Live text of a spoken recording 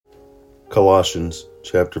Colossians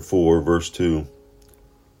chapter 4, verse 2.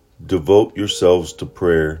 Devote yourselves to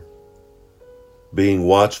prayer, being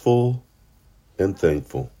watchful and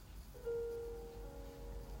thankful.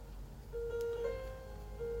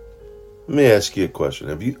 Let me ask you a question.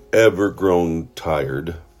 Have you ever grown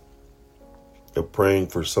tired of praying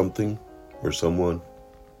for something or someone?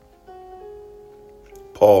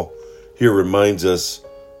 Paul here reminds us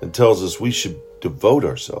and tells us we should devote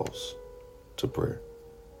ourselves to prayer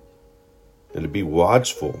and to be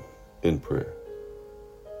watchful in prayer.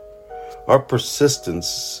 Our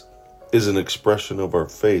persistence is an expression of our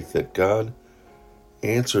faith that God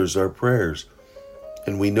answers our prayers.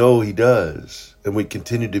 And we know He does. And we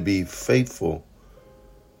continue to be faithful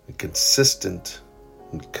and consistent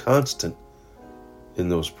and constant in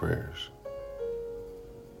those prayers,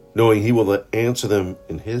 knowing He will answer them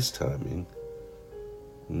in His timing,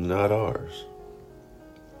 not ours.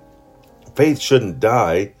 Faith shouldn't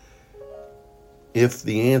die if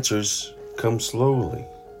the answers come slowly.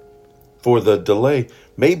 For the delay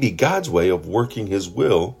may be God's way of working His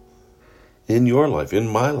will in your life, in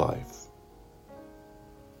my life.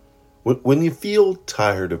 When you feel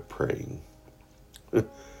tired of praying,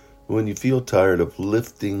 when you feel tired of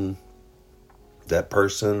lifting that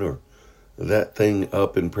person or that thing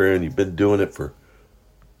up in prayer, and you've been doing it for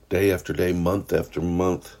day after day, month after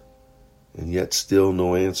month, and yet still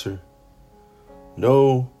no answer,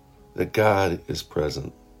 know that God is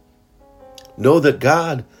present. Know that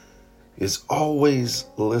God is always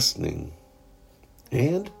listening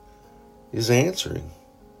and is answering.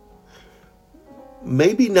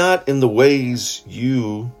 Maybe not in the ways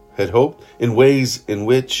you had hoped, in ways in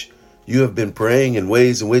which you have been praying, in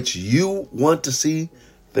ways in which you want to see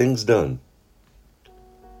things done,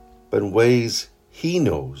 but in ways He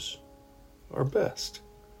knows are best.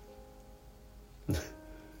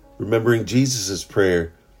 Remembering Jesus'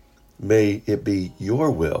 prayer, may it be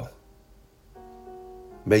your will.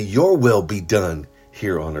 May your will be done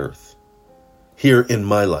here on earth. Here in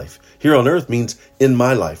my life. Here on earth means in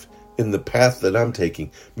my life, in the path that I'm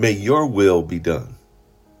taking. May your will be done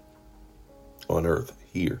on earth,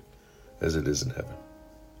 here, as it is in heaven.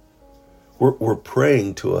 We're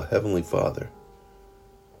praying to a Heavenly Father.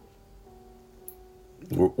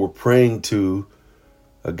 We're praying to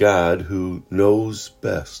a God who knows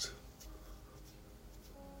best.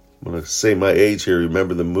 I'm going to say my age here.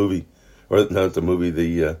 Remember the movie, or not the movie,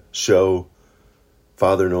 the show,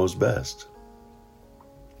 Father Knows Best.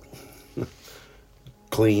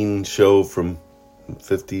 Clean show from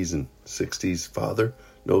 50s and 60s. Father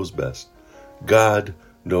knows best. God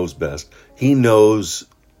knows best. He knows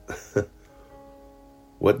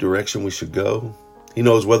what direction we should go. He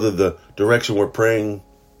knows whether the direction we're praying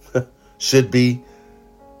should be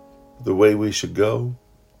the way we should go.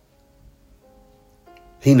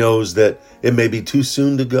 He knows that it may be too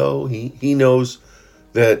soon to go. He knows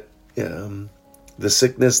that the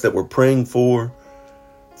sickness that we're praying for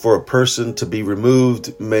a person to be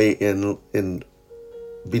removed may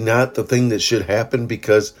be not the thing that should happen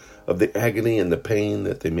because of the agony and the pain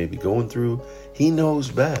that they may be going through. He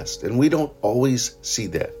knows best, and we don't always see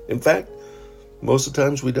that. In fact, most of the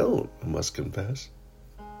times we don't, I must confess.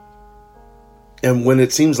 And when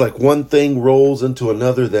it seems like one thing rolls into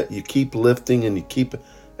another that you keep lifting and you keep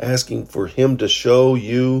asking for Him to show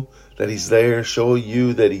you that He's there, show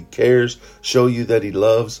you that He cares, show you that He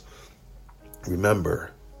loves, remember,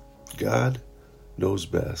 God knows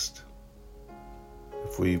best.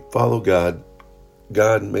 If we follow God,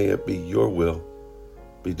 God, may it be your will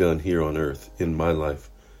be done here on earth, in my life,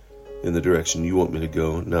 in the direction you want me to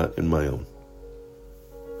go, not in my own.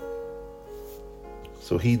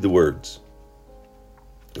 So heed the words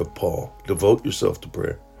of Paul. Devote yourself to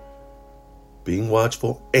prayer, being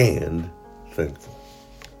watchful and thankful.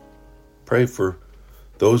 Pray for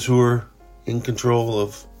those who are in control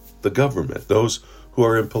of the government, those who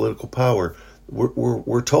are in political power.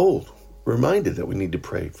 We're told, reminded that we need to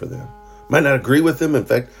pray for them. Might not agree with them. In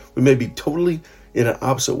fact, we may be totally in an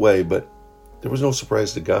opposite way, but there was no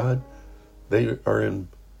surprise to God. They are in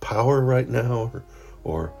power right now,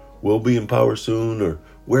 or will be in power soon, or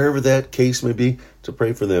wherever that case may be, to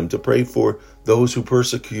pray for them, to pray for those who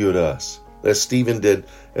persecute us. As Stephen did,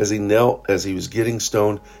 as he knelt, as he was getting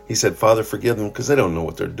stoned, he said, Father, forgive them, because they don't know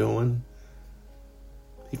what they're doing.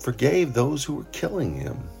 He forgave those who were killing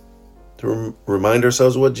him. To remind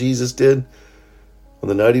ourselves of what Jesus did, on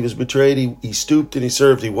the night he was betrayed, he stooped and he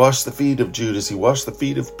served. He washed the feet of Judas. He washed the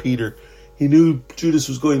feet of Peter. He knew Judas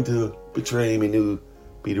was going to betray him. He knew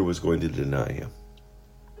Peter was going to deny him.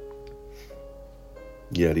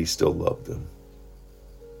 Yet he still loved them.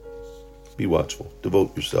 Be watchful.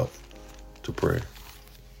 Devote yourself to prayer.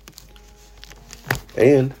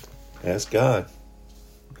 And ask God.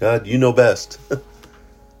 God, you know best.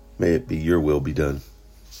 May it be your will be done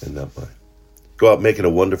and not mine. Go out making a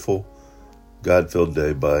wonderful, God-filled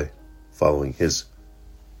day by following his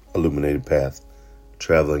illuminated path,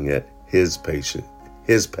 traveling at his pace.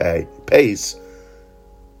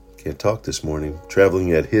 Can't talk this morning.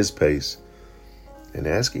 Traveling at his pace and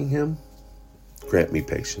asking him, grant me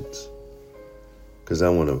patience. Because I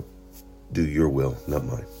want to do your will, not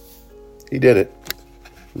mine. He did it.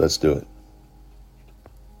 Let's do it.